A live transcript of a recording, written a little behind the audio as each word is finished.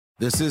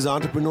This is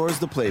Entrepreneurs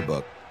the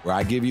Playbook, where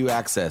I give you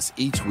access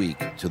each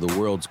week to the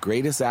world's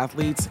greatest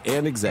athletes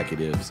and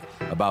executives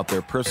about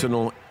their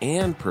personal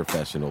and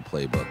professional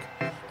playbook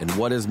and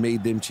what has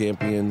made them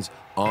champions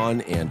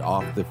on and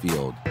off the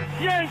field.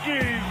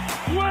 Yankees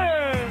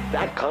win!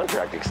 That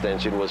contract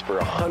extension was for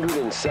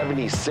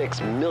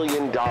 $176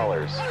 million.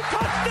 Touchdown!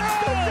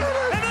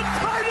 And a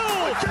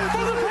title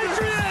for the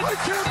Patriots! I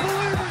can't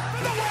believe it!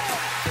 For the win!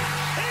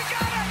 He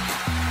got it!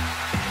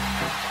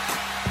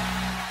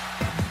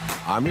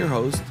 I'm your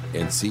host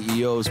and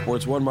CEO of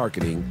Sports One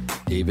Marketing,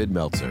 David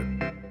Meltzer.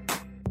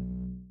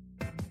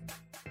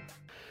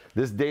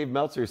 This is Dave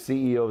Meltzer,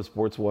 CEO of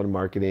Sports One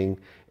Marketing,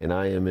 and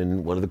I am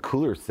in one of the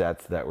cooler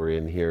sets that we're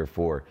in here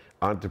for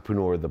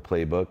Entrepreneur the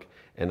Playbook.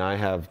 And I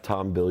have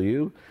Tom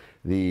Bilyeu,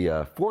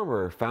 the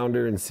former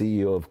founder and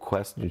CEO of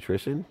Quest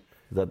Nutrition.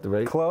 Is that the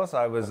right? Close.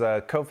 I was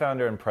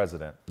co-founder and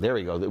president. There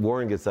we go.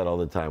 Warren gets that all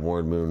the time.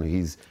 Warren Moon,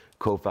 he's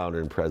co-founder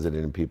and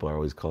president, and people are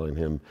always calling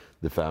him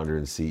the founder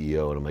and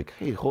CEO. And I'm like,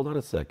 hey, hold on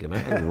a second. I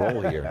had a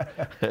role here.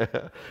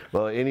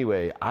 Well,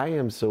 anyway, I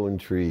am so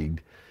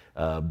intrigued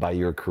by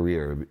your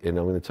career. And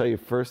I'm going to tell you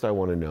first, I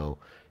want to know,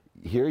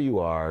 here you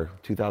are,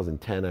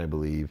 2010, I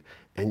believe,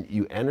 and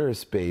you enter a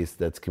space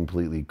that's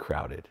completely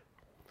crowded.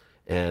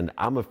 And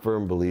I'm a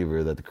firm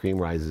believer that the cream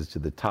rises to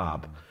the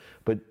top.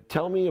 But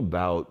tell me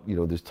about,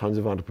 there's tons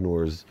of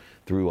entrepreneurs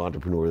through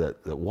Entrepreneur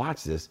that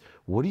watch this.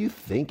 What are you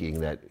thinking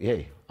that,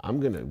 hey, I'm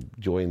going to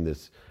join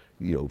this,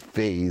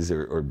 phase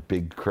or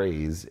big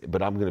craze,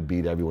 but I'm going to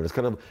beat everyone. It's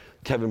kind of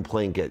Kevin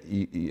Plank at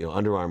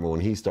Under Armour when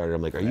he started.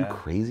 I'm like, are you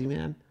crazy,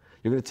 man?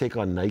 You're going to take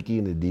on Nike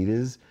and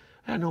Adidas?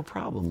 Yeah, no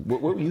problem.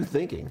 What were you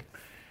thinking?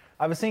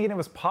 I was thinking it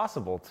was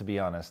possible, to be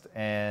honest.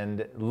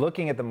 And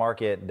looking at the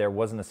market, there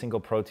wasn't a single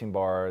protein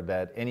bar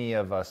that any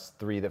of us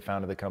three that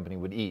founded the company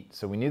would eat.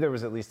 So we knew there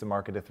was at least a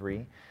market of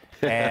three.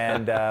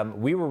 And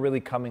we were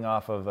really coming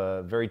off of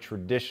a very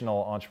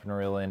traditional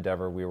entrepreneurial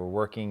endeavor. We were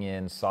working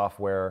in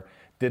software,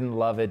 didn't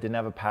love it, didn't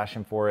have a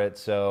passion for it.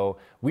 So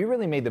we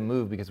really made the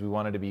move because we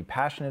wanted to be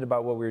passionate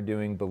about what we were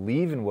doing,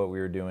 believe in what we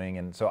were doing.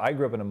 And so I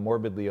grew up in a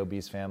morbidly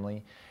obese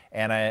family.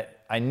 And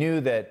I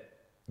knew that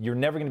you're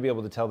never going to be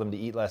able to tell them to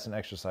eat less and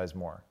exercise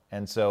more.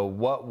 And so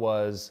what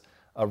was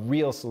a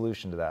real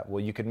solution to that?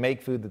 Well, you could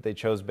make food that they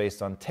chose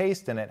based on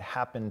taste, and it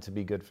happened to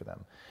be good for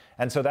them.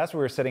 And so that's what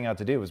we were setting out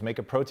to do, was make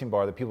a protein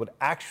bar that people would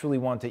actually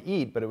want to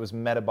eat, but it was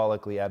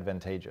metabolically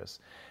advantageous.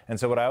 And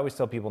so what I always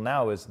tell people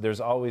now is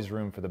there's always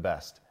room for the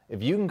best.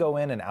 If you can go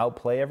in and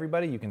outplay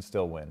everybody, you can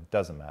still win.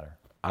 Doesn't matter.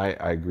 I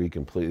agree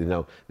completely.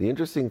 Now, the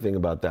interesting thing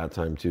about that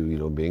time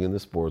too, being in the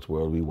sports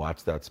world, we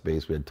watched that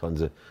space. We had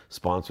tons of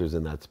sponsors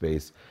in that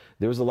space.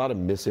 There was a lot of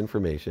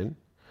misinformation,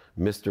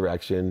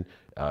 misdirection,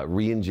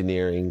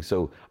 re-engineering.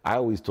 So I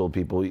always told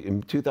people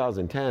in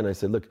 2010, I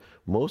said, look,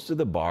 most of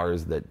the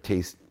bars that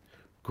taste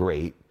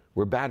great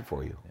were bad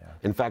for you. Yeah.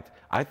 In fact,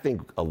 I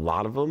think a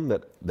lot of them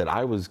that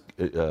I was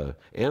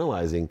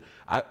analyzing,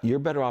 you're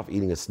better off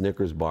eating a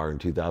Snickers bar in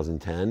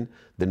 2010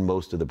 than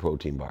most of the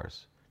protein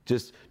bars.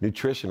 Just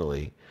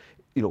nutritionally,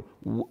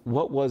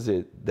 what was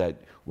it that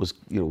was,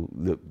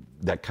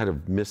 that kind of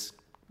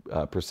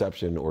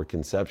misperception or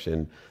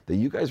conception that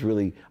you guys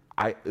really,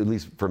 at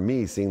least for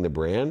me, seeing the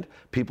brand,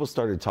 people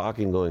started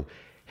talking, going,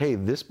 hey,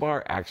 this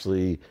bar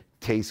actually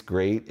tastes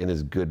great and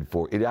is good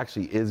it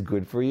actually is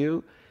good for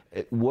you.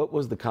 What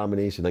was the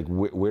combination? Like,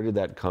 where did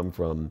that come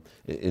from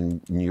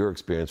in your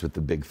experience with the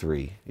big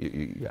three,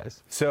 you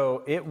guys?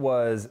 So it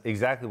was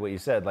exactly what you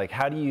said. Like,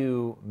 how do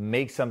you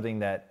make something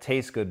that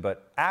tastes good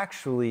but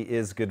actually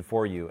is good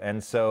for you?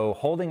 And so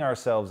holding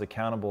ourselves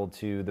accountable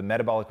to the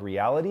metabolic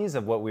realities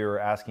of what we were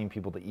asking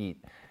people to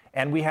eat.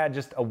 And we had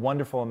just a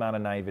wonderful amount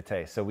of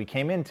naivete. So we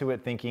came into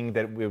it thinking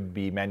that it would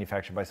be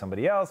manufactured by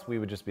somebody else. We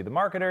would just be the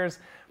marketers,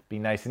 be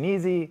nice and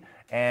easy.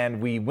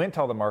 And we went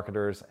to all the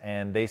marketers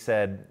and they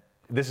said,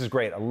 this is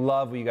great. I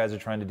love what you guys are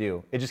trying to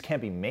do. It just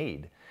can't be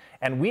made.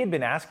 And we had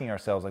been asking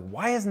ourselves, like,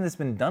 why hasn't this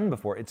been done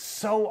before? It's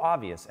so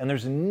obvious. And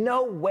there's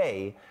no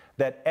way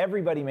that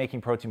everybody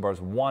making protein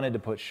bars wanted to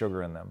put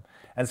sugar in them.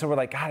 And so we're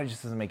like, God, it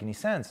just doesn't make any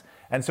sense.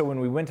 And so when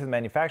we went to the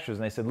manufacturers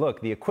and they said,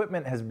 look, the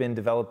equipment has been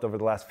developed over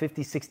the last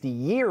 50, 60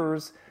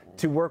 years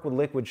to work with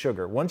liquid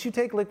sugar. Once you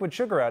take liquid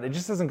sugar out, it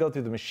just doesn't go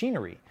through the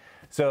machinery.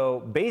 So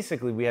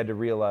basically we had to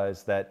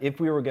realize that if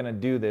we were gonna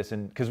do this,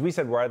 and because we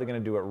said we're either gonna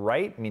do it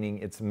right, meaning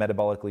it's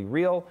metabolically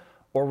real,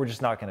 or we're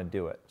just not gonna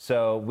do it.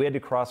 So we had to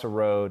cross a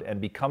road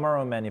and become our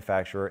own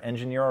manufacturer,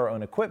 engineer our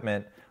own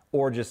equipment,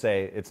 or just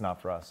say it's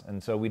not for us.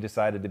 And so we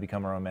decided to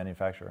become our own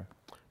manufacturer.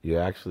 You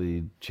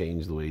actually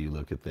changed the way you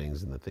look at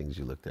things, and the things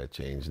you looked at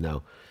changed.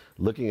 Now,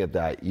 looking at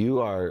that,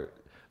 you are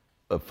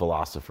a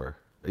philosopher.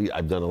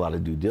 I've done a lot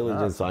of due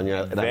diligence on you.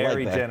 And very I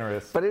like that.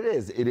 Generous. But it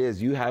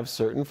is. You have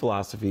certain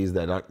philosophies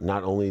that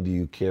not only do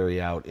you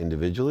carry out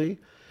individually,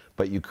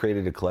 but you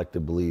created a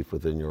collective belief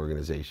within your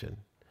organization.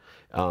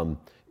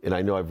 And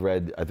I know I've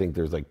read, I think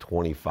there's like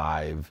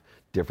 25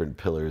 different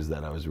pillars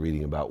that I was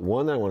reading about.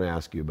 One that I want to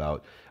ask you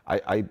about,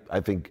 I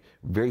think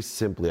very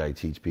simply I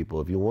teach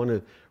people, if you want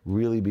to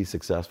really be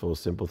successful, a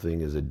simple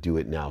thing is a do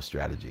it now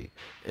strategy.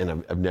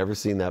 And I've never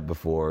seen that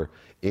before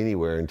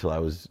anywhere until I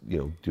was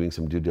doing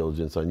some due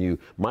diligence on you.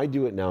 My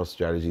do it now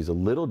strategy is a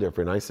little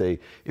different. I say,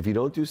 if you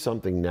don't do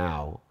something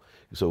now,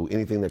 so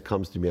anything that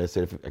comes to me, I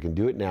say, if I can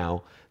do it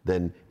now,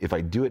 then if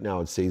I do it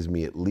now, it saves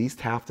me at least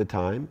half the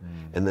time,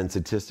 and then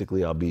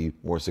statistically, I'll be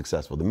more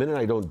successful. The minute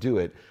I don't do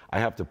it, I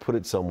have to put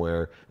it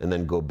somewhere and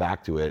then go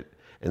back to it.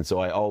 And so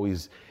I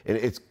always, and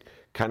it's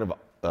kind of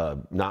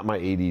not my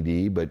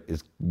ADD, but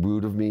it's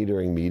rude of me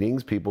during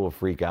meetings. People will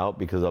freak out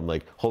because I'm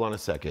like, hold on a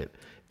second,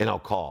 and I'll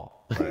call.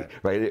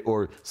 Right?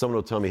 Or someone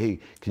will tell me, hey,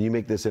 can you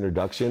make this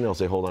introduction? I'll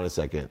say, hold on a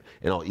second,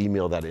 and I'll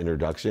email that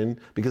introduction,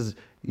 because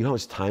you know how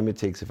much time it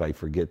takes if I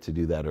forget to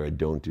do that or I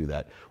don't do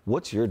that.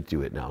 What's your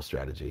do it now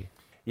strategy?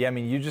 Yeah, I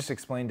mean, you just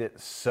explained it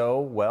so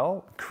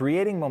well.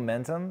 Creating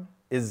momentum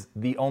is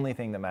the only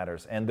thing that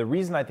matters. And the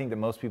reason I think that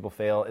most people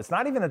fail, it's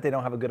not even that they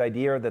don't have a good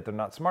idea or that they're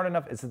not smart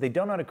enough, it's that they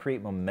don't know how to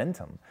create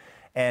momentum.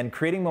 And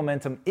creating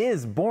momentum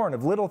is born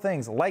of little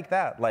things like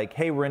that. Like,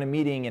 hey, we're in a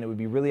meeting and it would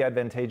be really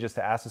advantageous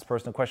to ask this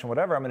person a question,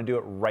 whatever, I'm gonna do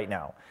it right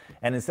now.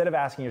 And instead of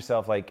asking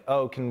yourself like,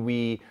 oh, can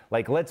we,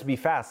 like, let's be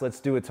fast, let's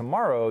do it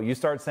tomorrow, you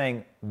start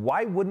saying,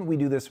 why wouldn't we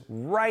do this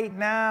right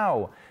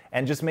now?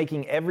 And just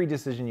making every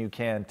decision you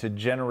can to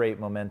generate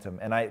momentum.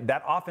 And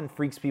that often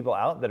freaks people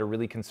out that are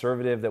really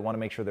conservative, that wanna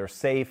make sure they're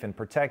safe and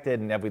protected,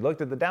 and have we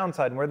looked at the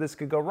downside and where this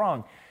could go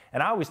wrong?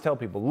 And I always tell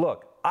people,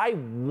 look, I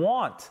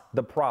want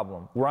the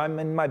problem where I'm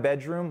in my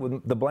bedroom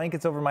with the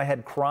blankets over my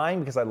head crying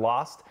because I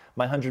lost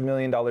my $100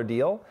 million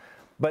deal.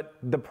 But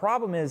the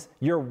problem is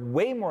you're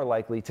way more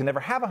likely to never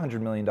have a $100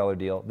 million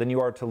deal than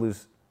you are to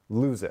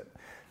lose it.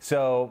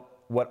 So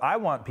what I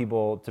want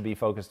people to be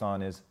focused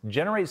on is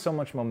generate so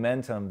much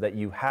momentum that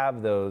you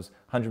have those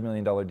 $100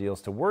 million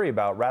deals to worry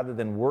about, rather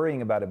than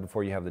worrying about it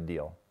before you have the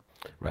deal.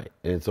 Right,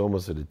 and it's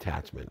almost a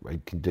detachment,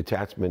 right?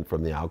 Detachment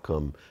from the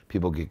outcome.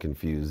 People get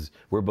confused.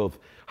 We're both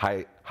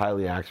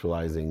highly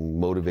actualizing,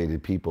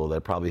 motivated people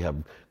that probably have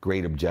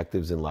great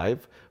objectives in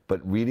life.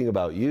 But reading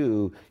about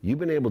you, you've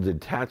been able to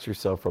detach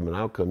yourself from an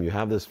outcome. You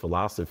have this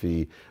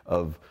philosophy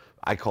of,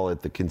 I call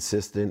it the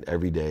consistent,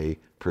 everyday,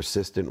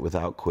 persistent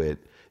without quit,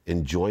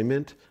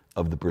 enjoyment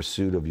of the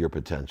pursuit of your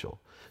potential.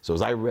 So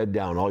as I read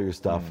down all your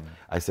stuff,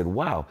 I said,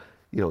 wow,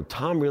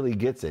 Tom really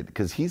gets it,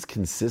 because he's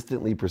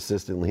consistently,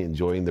 persistently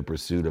enjoying the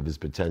pursuit of his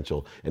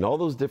potential. And all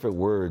those different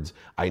words,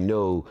 I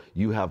know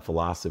you have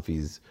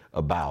philosophies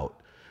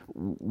about.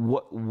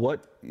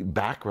 What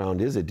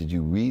background is it? Did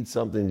you read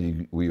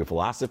something? Were you a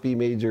philosophy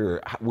major?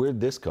 Or where'd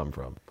this come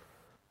from?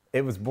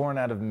 It was born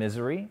out of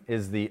misery,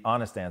 is the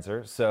honest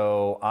answer.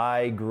 So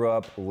I grew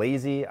up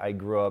lazy. I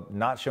grew up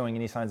not showing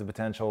any signs of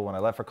potential. When I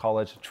left for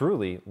college,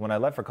 truly, when I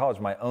left for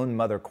college, my own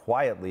mother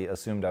quietly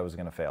assumed I was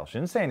going to fail. She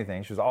didn't say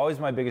anything. She was always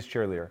my biggest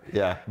cheerleader.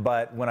 Yeah.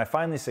 But when I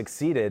finally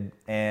succeeded,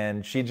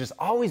 and she'd just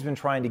always been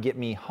trying to get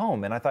me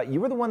home, and I thought, you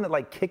were the one that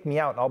like kicked me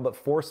out and all but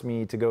forced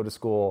me to go to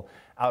school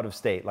out of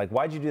state. Like,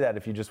 why'd you do that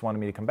if you just wanted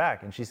me to come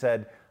back? And she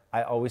said,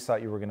 I always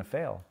thought you were going to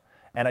fail.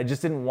 And I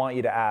just didn't want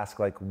you to ask,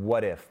 like,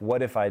 what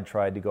if I'd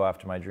tried to go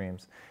after my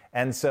dreams?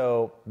 And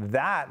so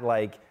that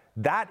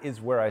is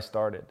where I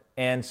started.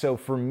 And so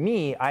for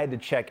me, I had to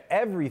check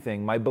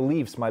everything, my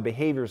beliefs, my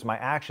behaviors, my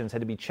actions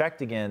had to be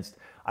checked against,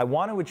 I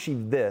want to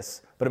achieve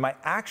this, but am I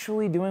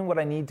actually doing what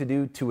I need to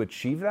do to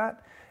achieve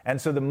that?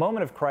 And so the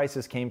moment of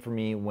crisis came for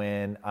me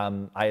when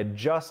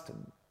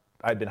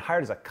I'd been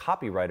hired as a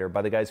copywriter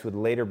by the guys who would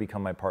later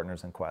become my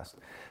partners in Quest.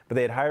 But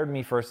they had hired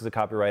me first as a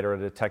copywriter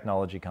at a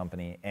technology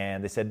company,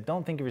 and they said,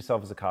 don't think of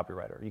yourself as a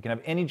copywriter. You can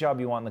have any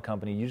job you want in the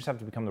company, you just have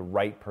to become the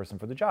right person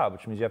for the job,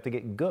 which means you have to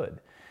get good.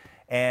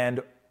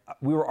 And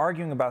we were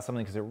arguing about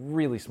something because they're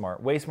really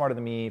smart, way smarter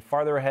than me,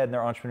 farther ahead in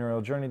their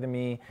entrepreneurial journey than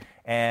me,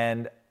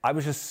 and I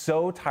was just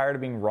so tired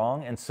of being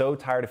wrong and so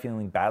tired of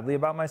feeling badly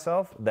about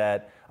myself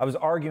that I was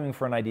arguing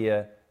for an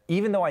idea,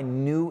 even though I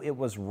knew it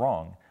was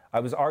wrong. I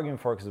was arguing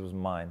for it because it was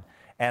mine.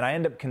 And I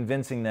ended up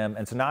convincing them.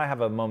 And so now I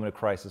have a moment of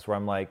crisis where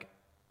I'm like,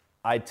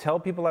 I tell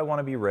people I want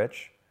to be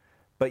rich,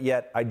 but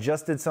yet I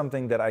just did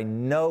something that I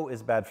know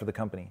is bad for the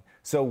company.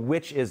 So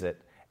which is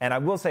it? And I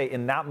will say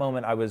in that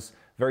moment, I was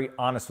very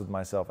honest with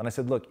myself. And I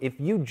said, look, if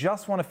you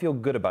just want to feel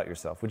good about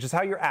yourself, which is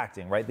how you're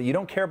acting, right? That you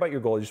don't care about your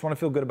goal, you just want to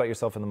feel good about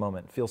yourself in the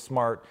moment, feel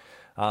smart,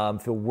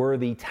 feel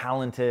worthy,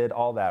 talented,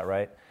 all that,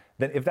 right?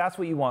 Then if that's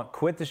what you want,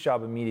 quit this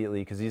job immediately,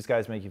 because these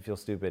guys make you feel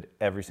stupid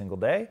every single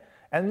day.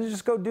 And then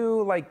just go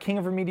do like king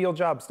of remedial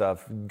job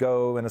stuff.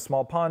 Go in a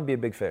small pond, be a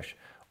big fish.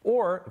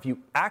 Or if you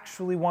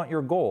actually want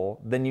your goal,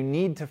 then you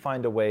need to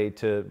find a way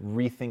to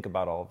rethink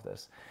about all of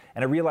this.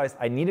 And I realized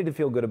I needed to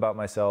feel good about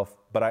myself,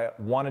 but I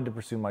wanted to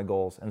pursue my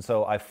goals. And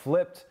so I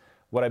flipped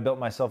what I built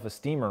my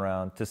self-esteem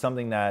around to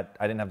something that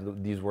I didn't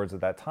have these words at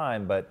that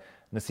time, but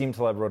Nassim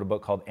Taleb wrote a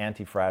book called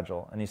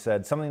Anti-Fragile. And he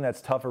said, something that's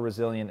tough or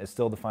resilient is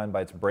still defined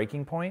by its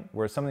breaking point,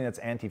 whereas something that's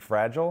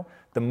anti-fragile,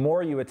 the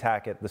more you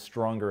attack it, the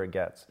stronger it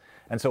gets.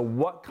 And so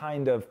what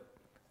kind of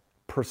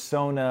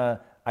persona,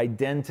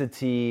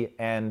 identity,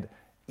 and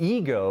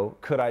ego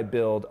could I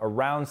build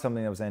around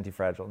something that was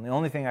anti-fragile? And the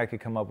only thing I could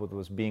come up with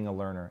was being a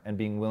learner and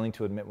being willing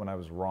to admit when I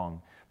was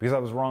wrong. Because I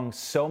was wrong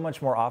so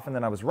much more often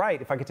than I was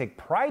right. If I could take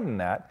pride in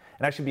that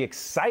and actually be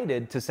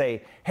excited to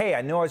say, hey,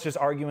 I know I was just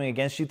arguing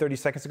against you 30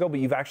 seconds ago,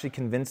 but you've actually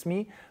convinced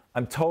me.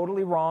 I'm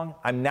totally wrong.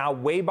 I'm now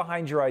way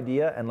behind your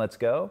idea, and let's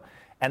go.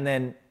 And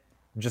then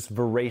just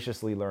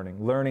voraciously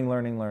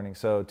learning.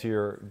 So to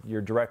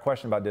your direct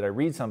question about did I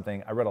read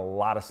something, I read a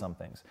lot of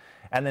somethings.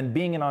 And then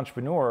being an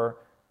entrepreneur,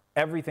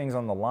 everything's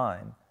on the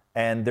line.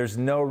 And there's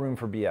no room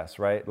for BS,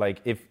 right?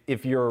 Like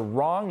if you're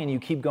wrong and you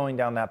keep going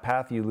down that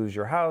path, you lose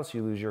your house,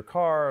 you lose your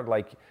car,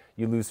 like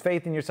you lose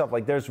faith in yourself.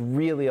 Like there's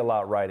really a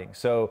lot riding.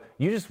 So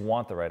you just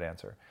want the right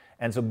answer.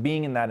 And so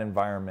being in that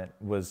environment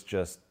was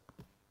just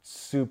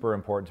super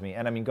important to me.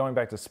 And I mean, going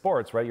back to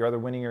sports, right? You're either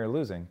winning or you're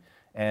losing.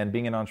 And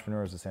being an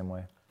entrepreneur is the same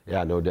way.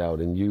 Yeah, no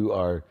doubt. And you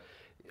are,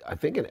 I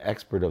think, an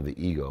expert of the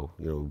ego.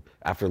 You know,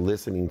 after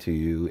listening to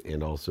you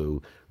and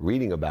also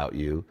reading about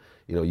you,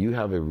 you know, you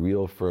have a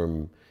real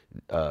firm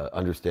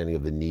understanding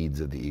of the needs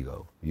of the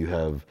ego. You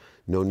have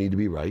no need to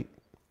be right,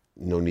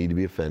 no need to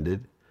be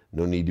offended,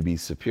 no need to be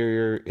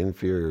superior,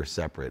 inferior,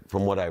 separate,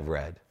 from what I've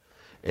read.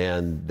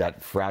 And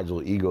that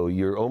fragile ego,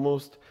 you're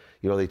almost,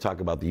 you know, they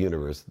talk about the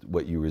universe,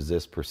 what you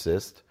resist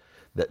persists.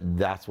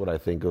 That's what I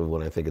think of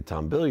when I think of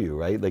Tom Bilyeu,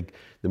 right? Like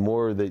the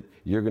more that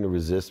you're going to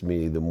resist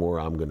me, the more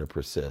I'm going to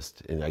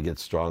persist. And I get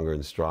stronger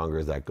and stronger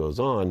as that goes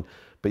on.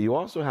 But you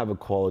also have a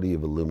quality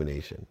of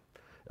illumination.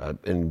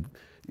 And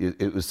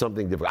it was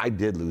something different. I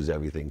did lose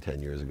everything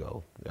 10 years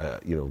ago,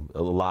 you know,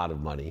 a lot of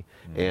money.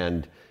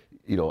 And,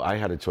 you know, I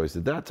had a choice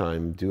at that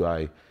time. Do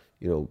I,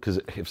 you know, because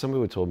if somebody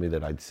would have told me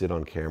that I'd sit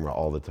on camera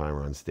all the time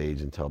or on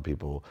stage and tell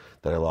people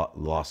that I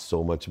lost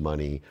so much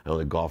money, I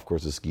owned a golf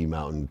course, a ski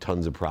mountain,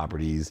 tons of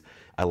properties,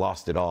 I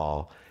lost it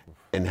all,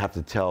 and have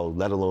to tell,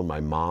 let alone my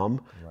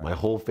mom, my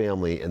whole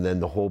family, and then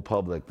the whole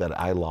public that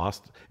I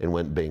lost and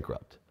went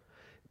bankrupt.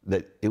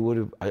 That it would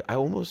have, I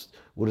almost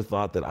would have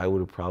thought that I would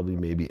have probably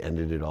maybe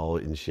ended it all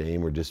in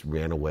shame or just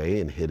ran away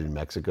and hid in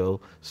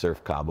Mexico,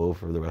 surf Cabo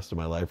for the rest of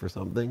my life or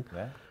something.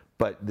 Yeah.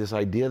 But this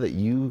idea that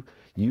you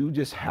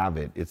just have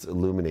it, it's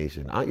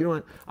illumination. You know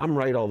what, I'm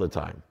right all the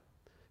time.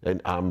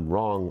 And I'm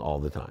wrong all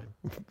the time.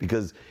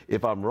 Because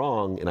if I'm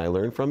wrong and I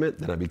learn from it,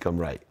 then I become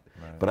right.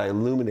 But I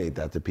illuminate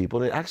that to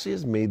people, and it actually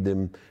has made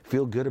them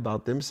feel good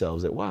about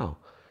themselves, that, wow,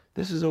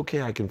 this is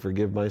okay, I can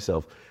forgive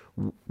myself.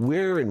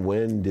 Where and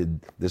when did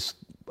this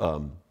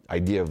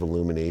idea of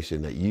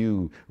illumination that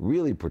you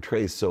really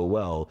portray so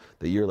well,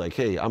 that you're like,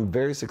 hey, I'm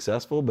very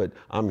successful, but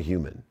I'm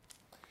human?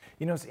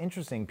 You know, it's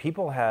interesting.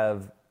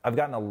 I've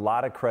gotten a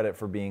lot of credit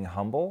for being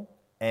humble.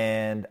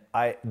 And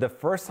the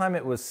first time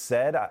it was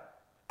said,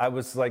 I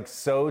was like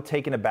so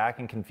taken aback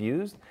and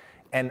confused.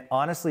 And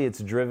honestly, it's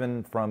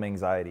driven from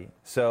anxiety.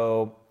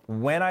 So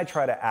when I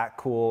try to act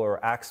cool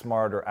or act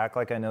smart or act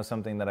like I know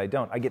something that I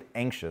don't, I get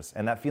anxious.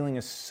 And that feeling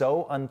is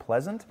so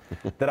unpleasant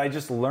that I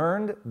just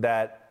learned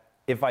that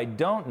if I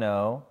don't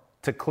know,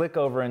 to click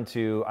over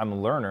into, I'm a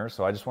learner,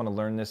 so I just want to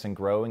learn this and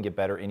grow and get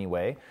better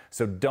anyway.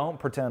 So don't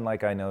pretend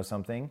like I know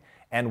something.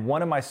 And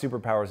one of my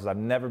superpowers is I've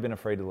never been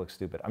afraid to look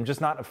stupid. I'm just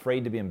not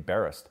afraid to be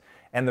embarrassed.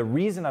 And the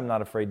reason I'm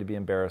not afraid to be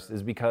embarrassed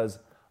is because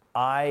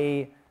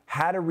I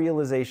had a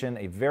realization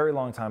a very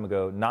long time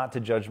ago not to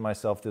judge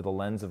myself through the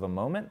lens of a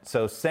moment.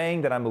 So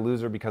saying that I'm a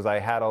loser because I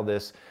had all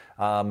this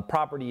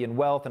property and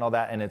wealth and all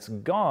that and it's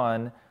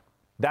gone,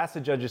 that's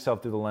to judge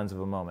yourself through the lens of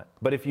a moment.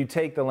 But if you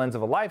take the lens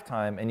of a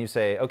lifetime and you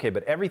say, okay,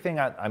 but everything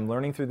I'm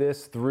learning through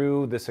this,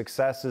 through the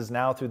successes,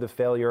 now through the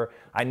failure,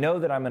 I know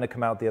that I'm going to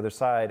come out the other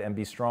side and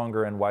be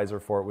stronger and wiser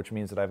for it, which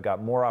means that I've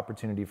got more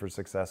opportunity for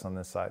success on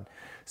this side.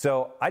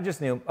 So I just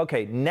knew,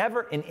 okay,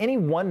 never in any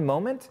one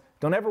moment,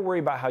 don't ever worry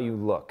about how you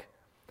look.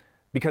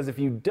 Because if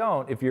you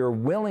don't, if you're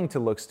willing to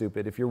look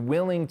stupid, if you're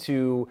willing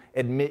to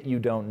admit you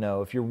don't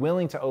know, if you're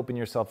willing to open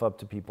yourself up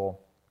to people,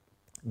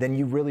 then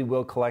you really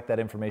will collect that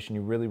information.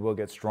 You really will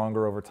get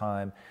stronger over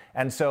time.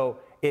 And so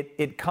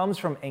it comes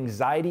from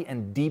anxiety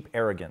and deep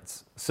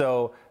arrogance.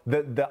 So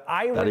the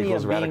irony that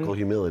equals of being, radical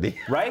humility,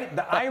 right?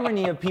 The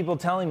irony of people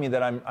telling me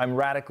that I'm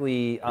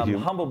radically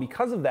humble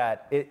because of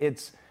that,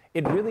 it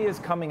really is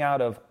coming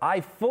out of, I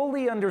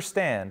fully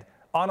understand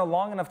on a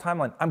long enough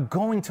timeline, I'm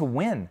going to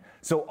win.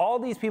 So all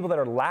these people that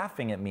are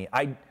laughing at me,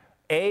 I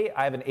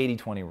have an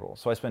 80-20 rule.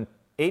 So I spend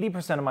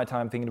 80% of my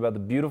time thinking about the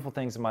beautiful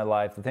things in my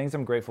life, the things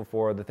I'm grateful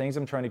for, the things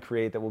I'm trying to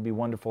create that will be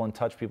wonderful and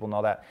touch people and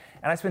all that.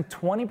 And I spend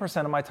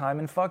 20% of my time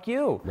in fuck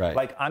you. Right.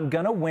 Like, I'm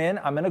going to win.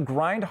 I'm going to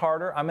grind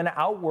harder. I'm going to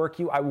outwork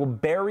you. I will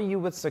bury you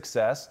with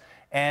success.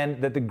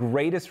 And that the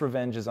greatest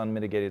revenge is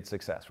unmitigated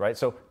success, right?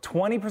 So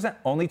 20%,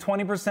 only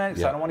 20%,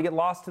 so I don't want to get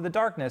lost to the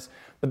darkness.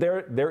 But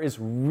there is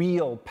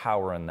real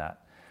power in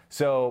that.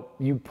 So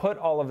you put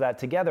all of that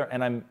together,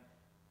 and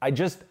I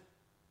just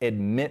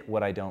admit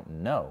what I don't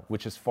know,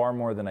 which is far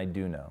more than I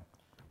do know.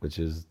 Which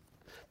is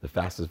the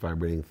fastest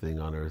vibrating thing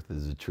on earth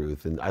is the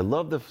truth. And I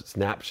love the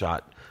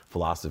snapshot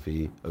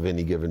philosophy of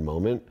any given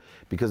moment,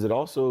 because it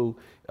also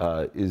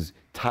is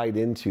tied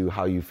into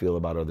how you feel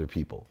about other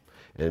people.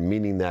 and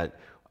meaning that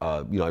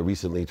I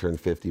recently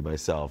turned 50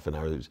 myself, and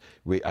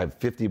I have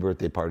 50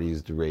 birthday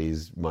parties to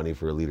raise money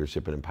for a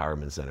leadership and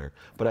empowerment center.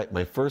 But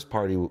my first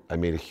party, I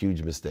made a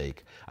huge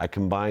mistake. I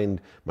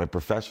combined my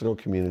professional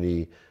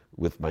community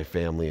with my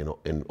family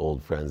and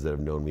old friends that have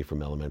known me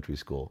from elementary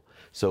school.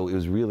 So it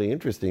was really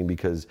interesting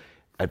because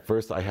at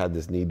first I had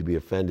this need to be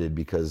offended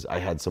because I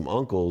had some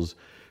uncles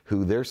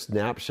who their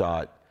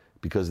snapshot,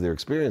 because of their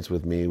experience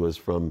with me, was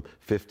from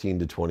 15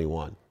 to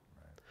 21.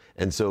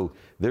 And so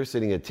they're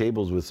sitting at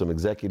tables with some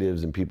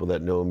executives and people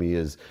that know me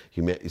as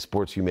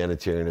Sports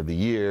Humanitarian of the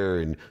Year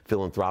and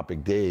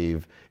Philanthropic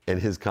Dave. And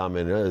his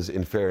comment is,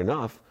 and fair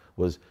enough,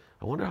 was,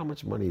 I wonder how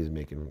much money he's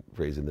making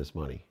raising this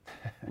money,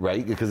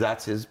 right? Because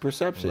that's his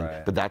perception,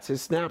 right. But that's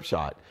his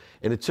snapshot.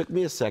 And it took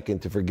me a second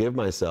to forgive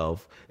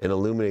myself and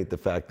illuminate the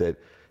fact that,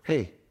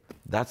 hey,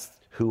 that's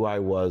who I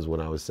was when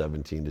I was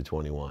 17 to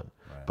 21.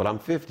 Right. But I'm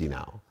 50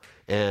 now.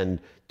 And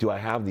do I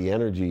have the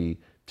energy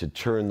to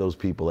turn those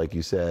people, like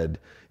you said,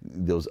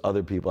 those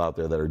other people out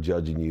there that are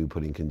judging you,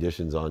 putting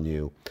conditions on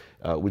you,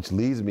 which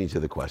leads me to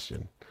the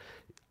question.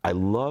 I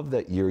love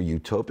that you're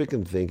utopic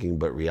in thinking,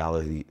 but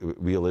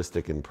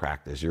realistic in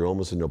practice. You're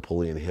almost a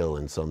Napoleon Hill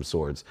in some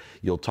sorts.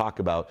 You'll talk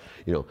about,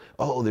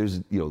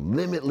 there's,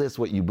 limitless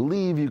what you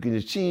believe you can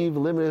achieve,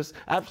 limitless.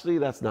 Absolutely,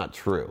 that's not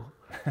true,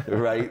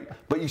 right?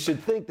 But you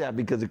should think that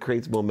because it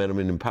creates momentum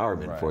and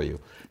empowerment for you.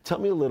 Tell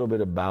me a little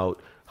bit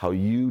about how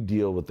you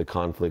deal with the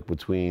conflict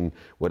between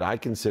what I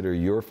consider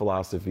your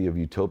philosophy of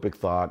utopic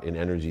thought and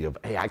energy of,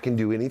 hey, I can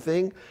do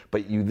anything,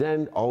 but you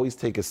then always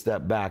take a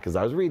step back. As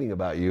I was reading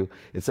about you,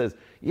 it says,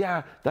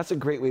 yeah, that's a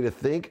great way to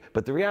think,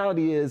 but the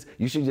reality is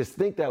you should just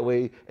think that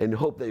way and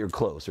hope that you're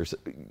close.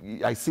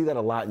 I see that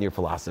a lot in your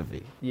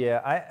philosophy.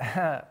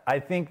 Yeah, I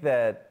think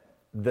that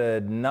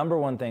the number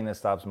one thing that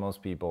stops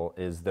most people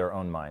is their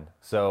own mind.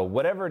 So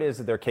whatever it is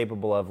that they're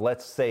capable of,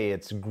 let's say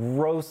it's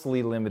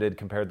grossly limited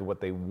compared to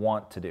what they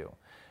want to do.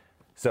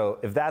 So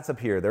if that's up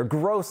here, their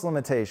gross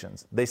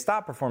limitations, they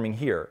stop performing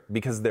here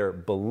because their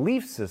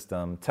belief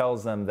system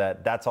tells them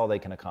that that's all they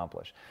can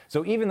accomplish.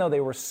 So even though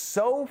they were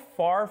so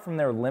far from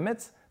their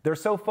limits, they're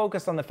so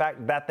focused on the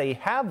fact that they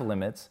have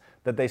limits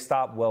that they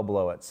stop well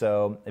below it.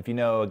 So if you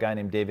know a guy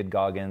named David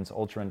Goggins,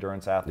 ultra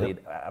endurance athlete,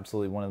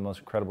 absolutely one of the most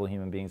incredible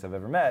human beings I've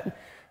ever met,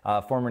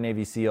 former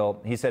Navy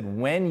SEAL, he said,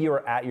 when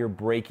you're at your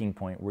breaking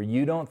point where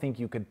you don't think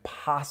you could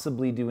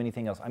possibly do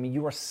anything else, I mean,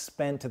 you are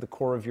spent to the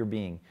core of your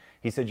being.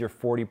 He said you're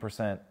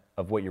 40%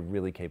 of what you're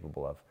really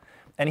capable of.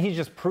 And he's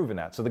just proven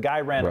that. So the guy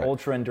ran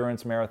ultra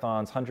endurance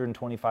marathons,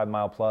 125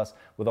 mile plus,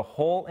 with a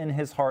hole in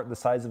his heart the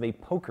size of a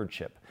poker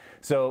chip.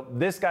 So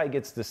this guy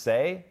gets to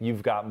say,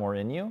 you've got more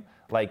in you.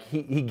 Like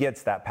he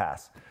gets that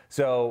pass.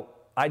 So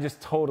I just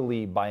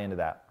totally buy into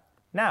that.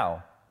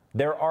 Now,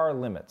 there are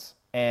limits.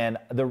 And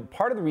the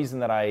part of the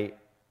reason that I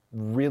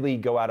really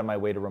go out of my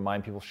way to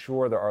remind people,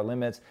 sure, there are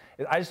limits.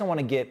 I just don't want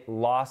to get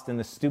lost in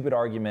the stupid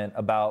argument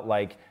about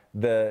like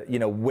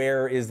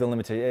where is the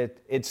limitation?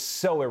 It's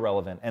so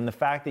irrelevant. And the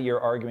fact that you're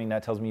arguing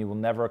that tells me you will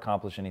never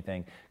accomplish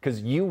anything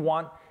because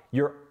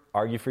you're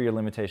argue for your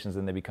limitations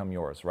and they become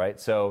yours, right?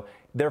 So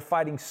they're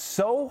fighting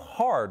so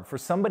hard for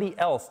somebody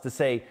else to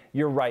say,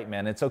 you're right,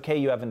 man. It's okay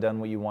you haven't done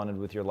what you wanted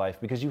with your life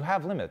because you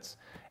have limits.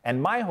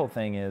 And my whole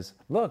thing is,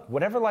 look,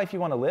 whatever life you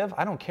want to live,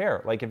 I don't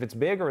care. Like if it's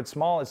big or it's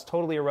small, it's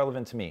totally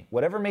irrelevant to me.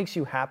 Whatever makes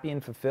you happy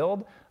and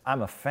fulfilled,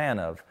 I'm a fan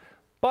of.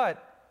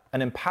 But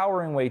an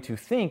empowering way to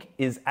think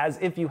is as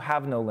if you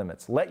have no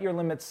limits. Let your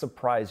limits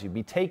surprise you.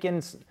 Be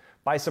taken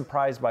by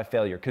surprise by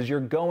failure because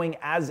you're going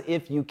as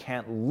if you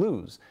can't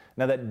lose.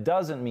 Now that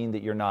doesn't mean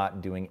that you're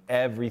not doing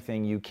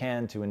everything you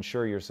can to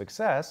ensure your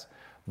success,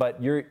 but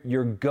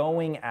you're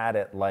going at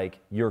it like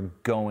you're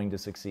going to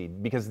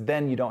succeed because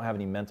then you don't have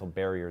any mental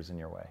barriers in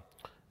your way.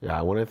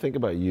 Yeah, when I think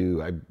about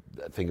you, I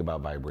think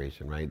about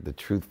vibration, right? The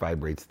truth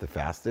vibrates the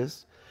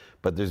fastest,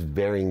 but there's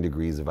varying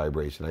degrees of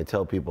vibration. I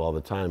tell people all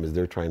the time as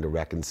they're trying to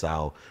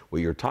reconcile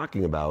what you're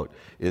talking about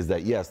is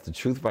that yes, the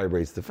truth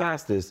vibrates the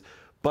fastest,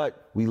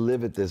 but we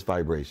live at this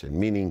vibration,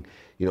 meaning,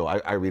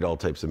 I read all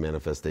types of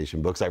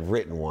manifestation books. I've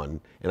written one,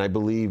 and I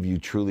believe you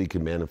truly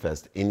can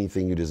manifest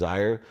anything you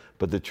desire.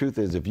 But the truth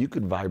is, if you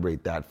could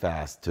vibrate that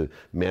fast to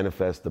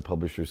manifest the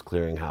Publishers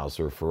Clearinghouse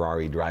or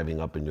Ferrari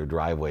driving up in your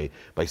driveway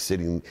by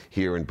sitting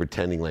here and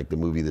pretending like the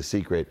movie The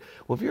Secret,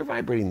 well, if you're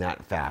vibrating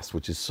that fast,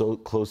 which is so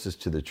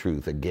closest to the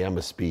truth, a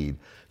gamma speed,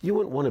 you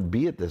wouldn't want to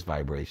be at this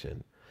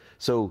vibration.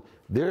 So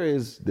there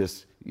is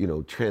this,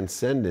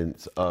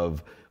 transcendence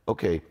of,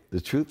 okay,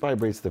 the truth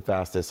vibrates the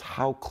fastest.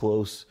 How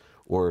close,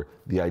 or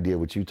the idea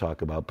which you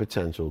talk about,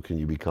 potential, can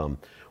you become?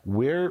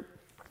 Where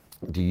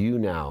do you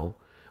now,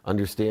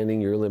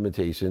 understanding your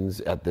limitations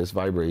at this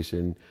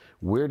vibration,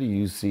 where do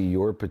you see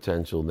your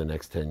potential in the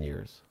next 10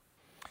 years?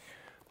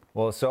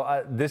 Well,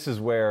 so this is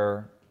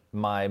where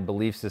my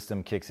belief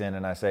system kicks in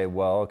and I say,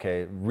 well,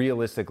 okay,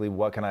 realistically,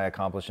 what can I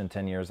accomplish in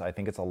 10 years? I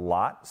think it's a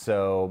lot.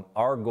 So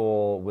our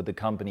goal with the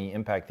company,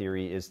 Impact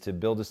Theory, is to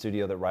build a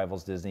studio that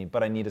rivals Disney,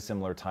 but I need a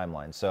similar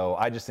timeline. So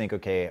I just think,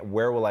 okay,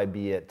 where will I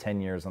be at 10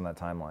 years on that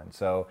timeline?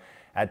 So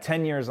at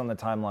 10 years on the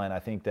timeline, I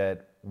think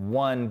that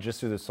one, just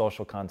through the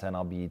social content,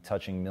 I'll be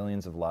touching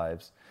millions of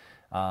lives.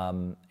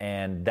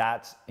 And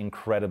that's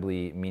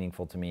incredibly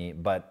meaningful to me.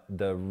 But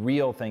the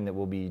real thing that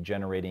we'll be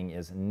generating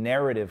is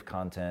narrative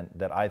content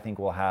that I think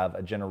will have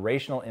a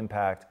generational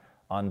impact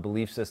on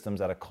belief systems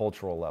at a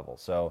cultural level.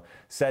 So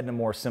said in a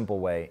more simple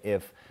way,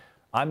 if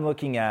I'm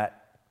looking at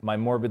my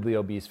morbidly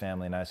obese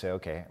family and I say,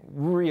 okay,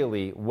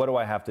 really, what do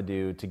I have to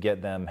do to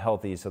get them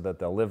healthy so that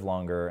they'll live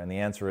longer? And the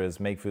answer is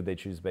make food they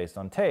choose based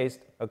on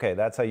taste. Okay,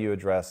 that's how you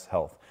address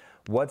health.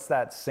 What's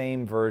that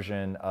same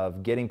version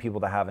of getting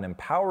people to have an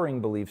empowering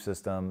belief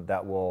system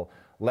that will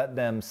let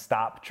them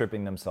stop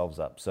tripping themselves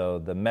up? So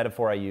the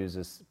metaphor I use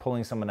is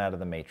pulling someone out of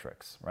the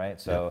matrix, right?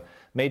 So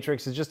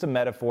matrix is just a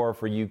metaphor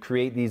for you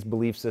create these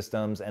belief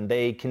systems and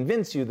they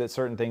convince you that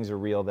certain things are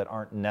real that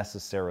aren't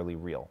necessarily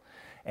real.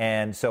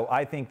 And so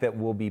I think that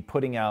we'll be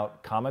putting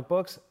out comic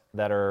books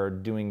that are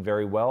doing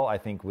very well. I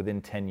think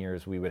within 10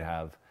 years we would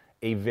have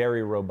a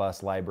very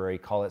robust library,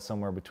 call it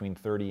somewhere between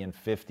 30 and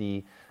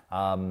 50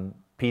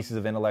 pieces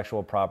of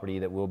intellectual property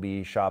that we'll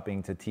be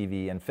shopping to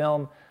TV and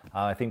film.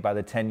 I think by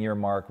the 10-year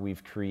mark,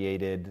 we've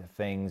created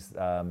things,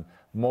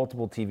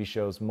 multiple TV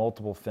shows,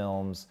 multiple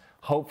films,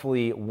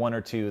 hopefully one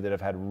or two that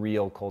have had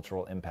real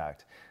cultural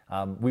impact.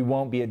 We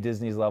won't be at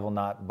Disney's level,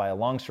 not by a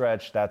long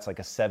stretch. That's like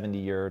a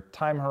 70-year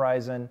time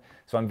horizon.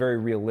 So I'm very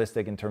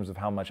realistic in terms of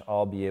how much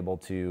I'll be able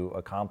to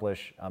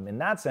accomplish in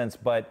that sense.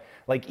 But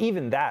like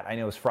even that, I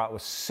know is fraught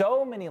with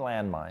so many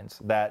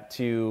landmines that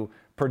to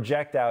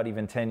project out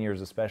even 10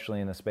 years, especially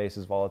in a space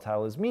as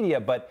volatile as media.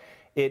 But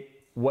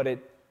what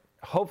it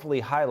hopefully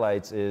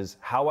highlights is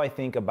how I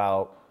think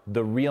about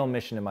the real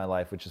mission in my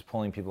life, which is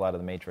pulling people out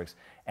of the matrix.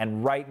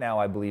 And right now,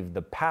 I believe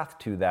the path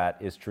to that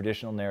is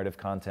traditional narrative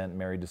content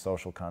married to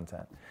social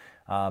content,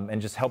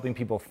 and just helping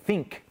people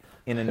think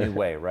in a new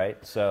way,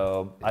 right?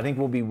 So I think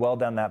we'll be well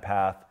down that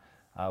path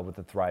with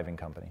a thriving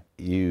company.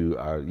 You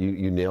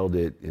nailed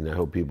it, and I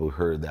hope people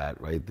heard that,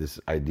 right? This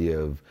idea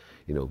of,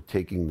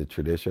 taking the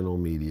traditional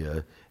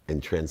media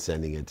and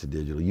transcending it to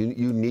digital.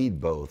 You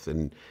need both,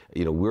 and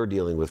we're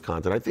dealing with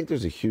content. I think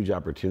there's a huge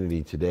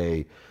opportunity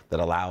today that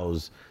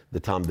allows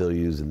the Tom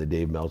Bilyeus and the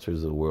Dave Meltzers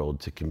of the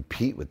world to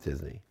compete with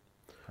Disney.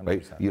 100%.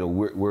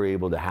 Right? We're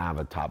able to have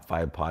a top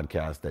 5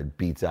 podcast that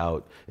beats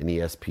out an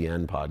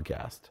ESPN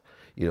podcast.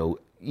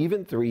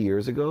 Even 3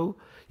 years ago,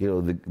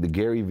 the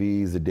Gary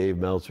V's, the Dave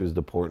Meltzers,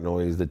 the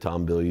Portnoys, the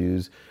Tom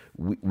Bilyeus,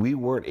 we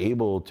weren't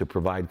able to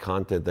provide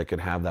content that could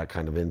have that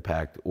kind of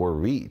impact or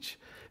reach.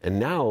 And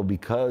now,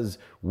 because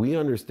we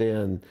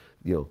understand,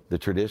 the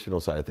traditional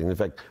side of things. In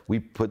fact, we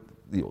put,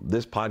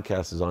 this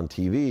podcast is on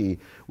TV,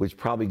 which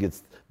probably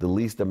gets the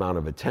least amount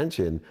of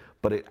attention,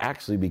 but it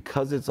actually,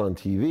 because it's on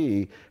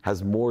TV,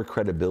 has more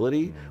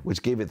credibility,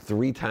 which gave it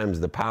 3 times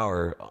the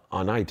power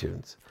on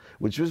iTunes,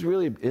 which was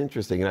really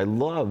interesting. And I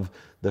love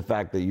the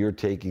fact that you're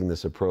taking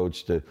this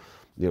approach to,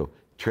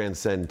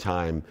 transcend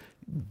time.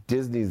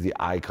 Disney's the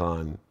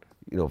icon,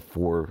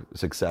 for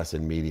success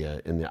in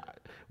media. And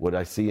what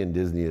I see in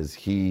Disney is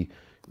he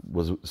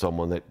was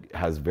someone that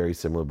has very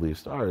similar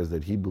beliefs to ours,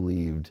 that he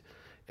believed,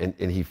 and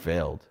he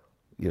failed,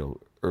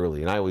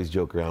 early. And I always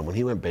joke around, when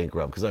he went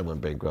bankrupt, because I went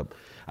bankrupt,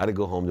 I had to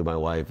go home to my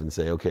wife and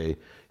say, okay,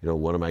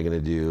 what am I going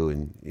to do?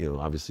 And,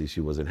 obviously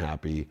she wasn't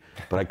happy.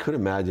 But I could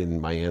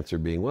imagine my answer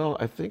being, well,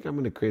 I think I'm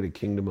going to create a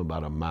kingdom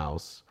about a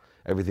mouse.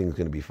 Everything's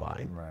going to be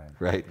fine.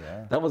 Right?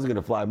 Yeah. That wasn't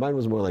going to fly. Mine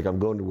was more like, I'm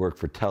going to work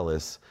for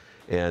TELUS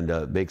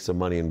and make some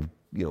money. And,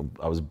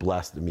 I was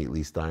blessed to meet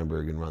Lee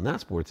Steinberg and run that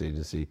sports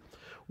agency.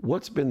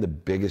 What's been the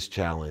biggest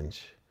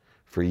challenge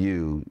for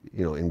you,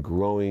 in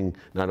growing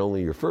not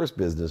only your first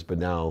business, but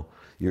now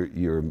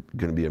you're going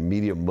to be a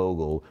media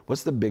mogul?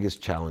 What's the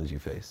biggest challenge you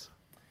face?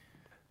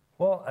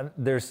 Well,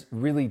 there's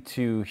really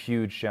 2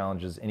 huge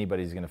challenges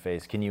anybody's going to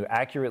face. Can you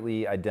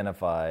accurately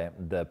identify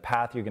the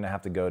path you're going to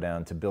have to go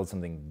down to build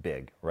something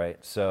big, right?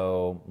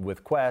 So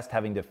with Quest,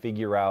 having to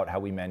figure out how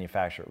we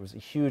manufacture, it was a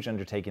huge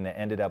undertaking that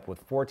ended up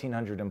with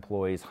 1,400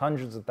 employees,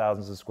 hundreds of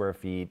thousands of square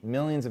feet,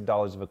 millions of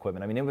dollars of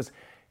equipment. I mean, it was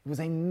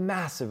a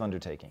massive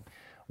undertaking.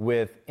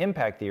 With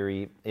impact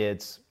theory,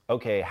 it's,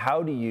 okay,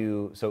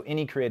 so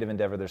any creative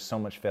endeavor, there's so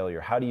much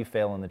failure. How do you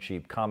fail on the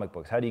cheap? Comic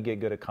books. How do you get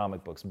good at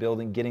comic books?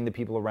 Getting the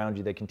people around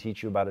you that can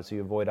teach you about it so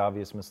you avoid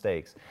obvious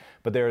mistakes.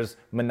 But there's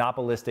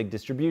monopolistic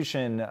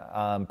distribution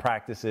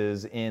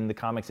practices in the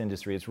comics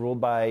industry. It's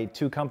ruled by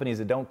 2 companies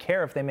that don't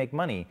care if they make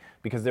money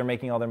because they're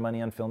making all their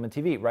money on film and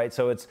TV, right?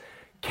 So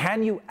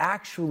can you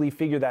actually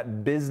figure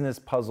that business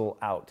puzzle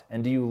out?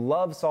 And do you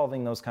love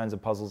solving those kinds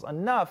of puzzles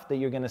enough that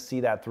you're going to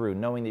see that through,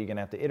 knowing that you're going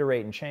to have to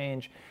iterate and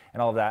change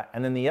and all of that?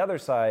 And then the other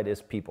side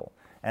is people.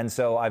 And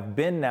so I've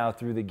been now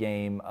through the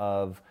game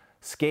of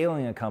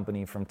scaling a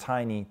company from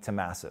tiny to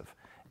massive.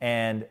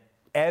 And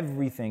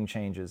everything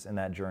changes in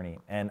that journey.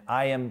 And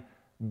I am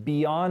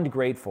beyond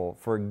grateful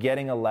for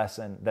getting a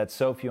lesson that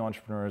so few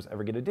entrepreneurs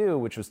ever get to do,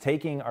 which was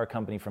taking our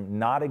company from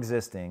not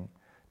existing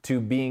to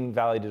being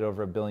valued at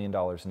over $1 billion,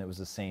 and it was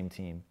the same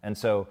team. And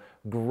so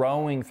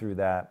growing through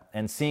that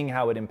and seeing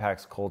how it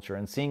impacts culture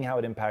and seeing how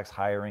it impacts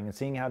hiring and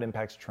seeing how it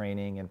impacts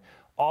training and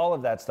all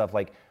of that stuff,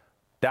 like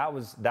that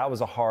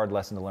was a hard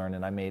lesson to learn,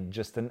 and I made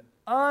just an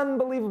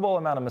unbelievable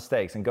amount of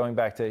mistakes. And going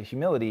back to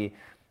humility,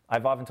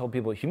 I've often told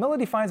people,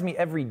 humility finds me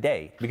every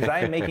day because I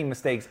am making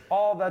mistakes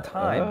all the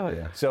time. Oh,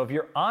 yeah. So if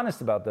you're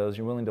honest about those,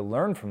 you're willing to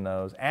learn from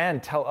those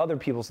and tell other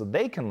people so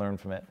they can learn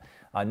from it,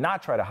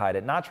 not try to hide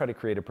it, not try to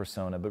create a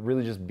persona, but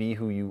really just be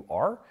who you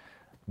are,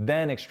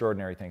 then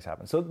extraordinary things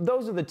happen. So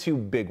those are the two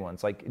big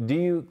ones. Like,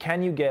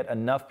 can you get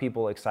enough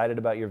people excited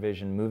about your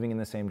vision, moving in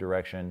the same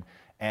direction,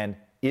 and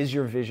is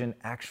your vision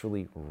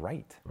actually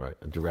right? Right,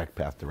 a direct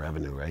path to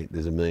revenue, right?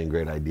 There's a million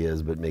great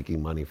ideas, but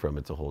making money from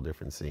it's a whole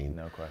different scene.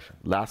 No question.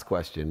 Last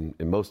question,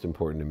 and most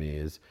important to me,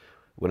 is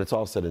when it's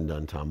all said and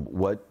done, Tom,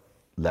 what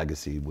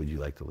legacy would you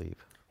like to leave?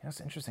 You know, it's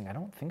interesting. I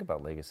don't think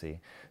about legacy.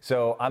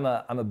 So I'm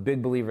a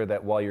big believer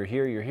that while you're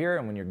here,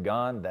 and when you're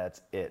gone, that's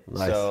it.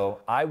 Nice.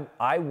 So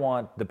I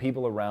want the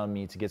people around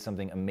me to get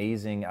something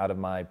amazing out of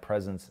my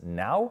presence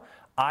now.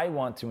 I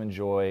want to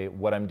enjoy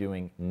what I'm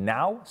doing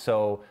now.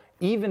 So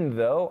even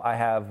though I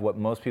have what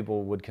most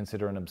people would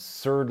consider an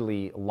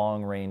absurdly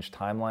long-range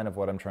timeline of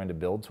what I'm trying to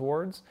build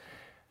towards,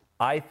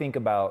 I think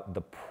about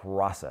the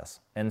process.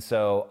 And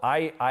so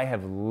I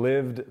have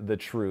lived the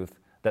truth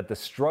that the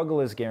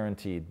struggle is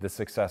guaranteed, the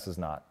success is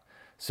not.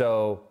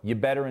 So you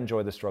better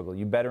enjoy the struggle.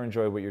 You better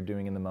enjoy what you're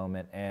doing in the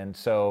moment. And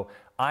so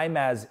I'm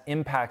as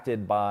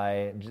impacted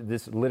by,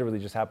 this literally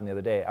just happened the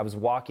other day. I was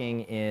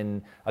walking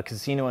in a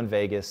casino in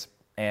Vegas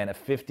and a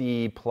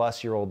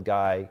 50-plus-year-old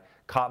guy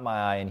caught my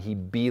eye and he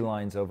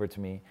beelines over to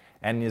me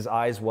and his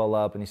eyes well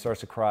up and he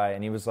starts to cry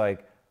and he was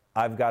like,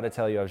 I've got to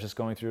tell you, I was just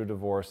going through a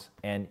divorce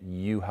and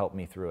you helped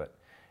me through it.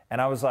 And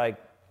I was like,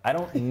 I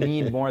don't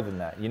need more than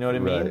that. You know what I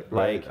mean?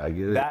 Right, I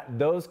get it.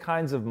 Those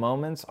kinds of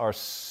moments are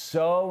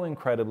so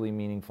incredibly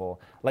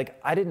meaningful. Like,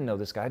 I didn't know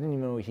this guy. I didn't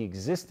even know he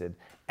existed.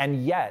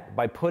 And yet,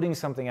 by putting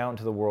something out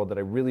into the world that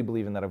I really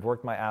believe in, that I've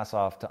worked my ass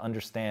off to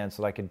understand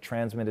so that I could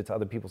transmit it to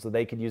other people so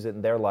they could use it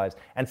in their lives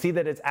and see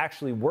that it's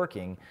actually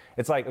working,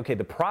 it's like, okay,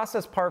 the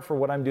process part for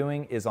what I'm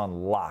doing is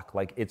on lock.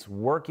 Like, it's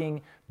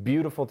working.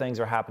 Beautiful things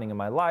are happening in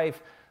my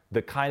life,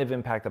 the kind of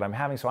impact that I'm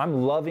having. So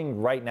I'm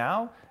loving right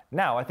now.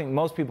 Now, I think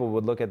most people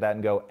would look at that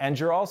and go, and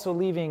you're also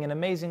leaving an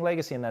amazing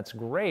legacy, and that's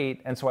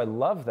great. And so I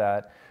love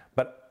that.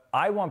 But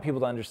I want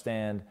people to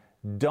understand,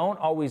 don't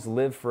always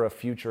live for a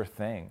future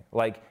thing.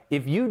 Like,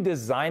 if you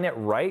design it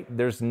right,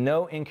 there's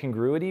no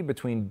incongruity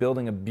between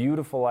building a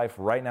beautiful life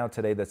right now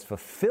today that's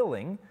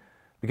fulfilling,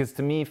 because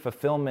to me,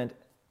 fulfillment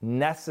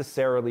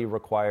necessarily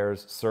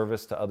requires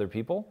service to other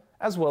people,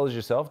 as well as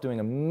yourself, doing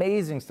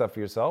amazing stuff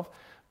for yourself.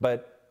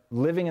 But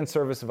living in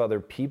service of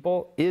other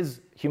people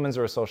humans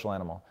are a social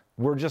animal.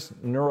 We're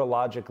just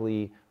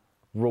neurologically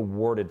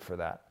rewarded for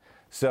that.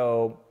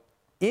 So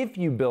if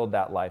you build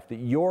that life that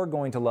you're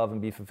going to love and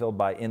be fulfilled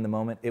by in the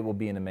moment, it will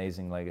be an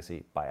amazing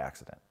legacy by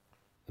accident.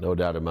 No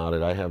doubt about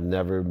it. I have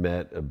never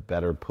met a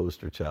better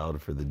poster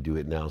child for the do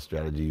it now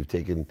strategy. You've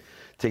taken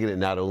it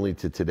not only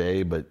to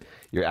today, but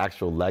your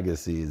actual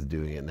legacy is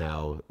doing it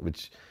now,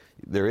 which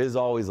there is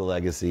always a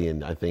legacy.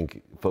 And I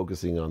think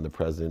focusing on the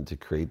present to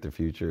create the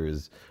future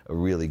is a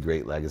really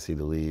great legacy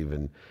to leave.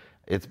 And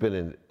it's been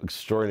an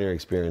extraordinary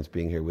experience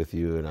being here with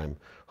you, and I'm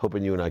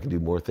hoping you and I can do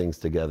more things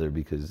together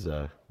because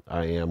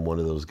I am one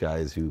of those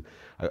guys who,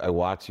 I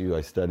watch you,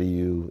 I study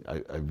you,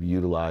 I've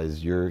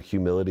utilized your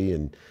humility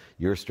and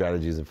your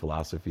strategies and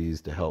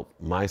philosophies to help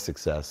my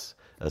success,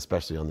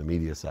 especially on the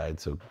media side.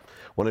 So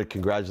I want to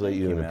congratulate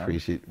you and man.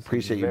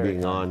 appreciate you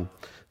being on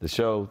the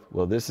show.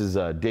 Well, this is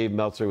Dave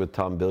Meltzer with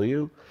Tom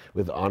Bilyeu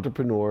with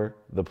Entrepreneur,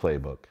 the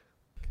Playbook.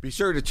 Be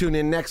sure to tune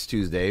in next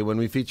Tuesday when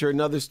we feature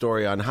another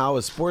story on how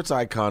a sports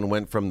icon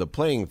went from the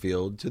playing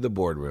field to the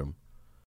boardroom.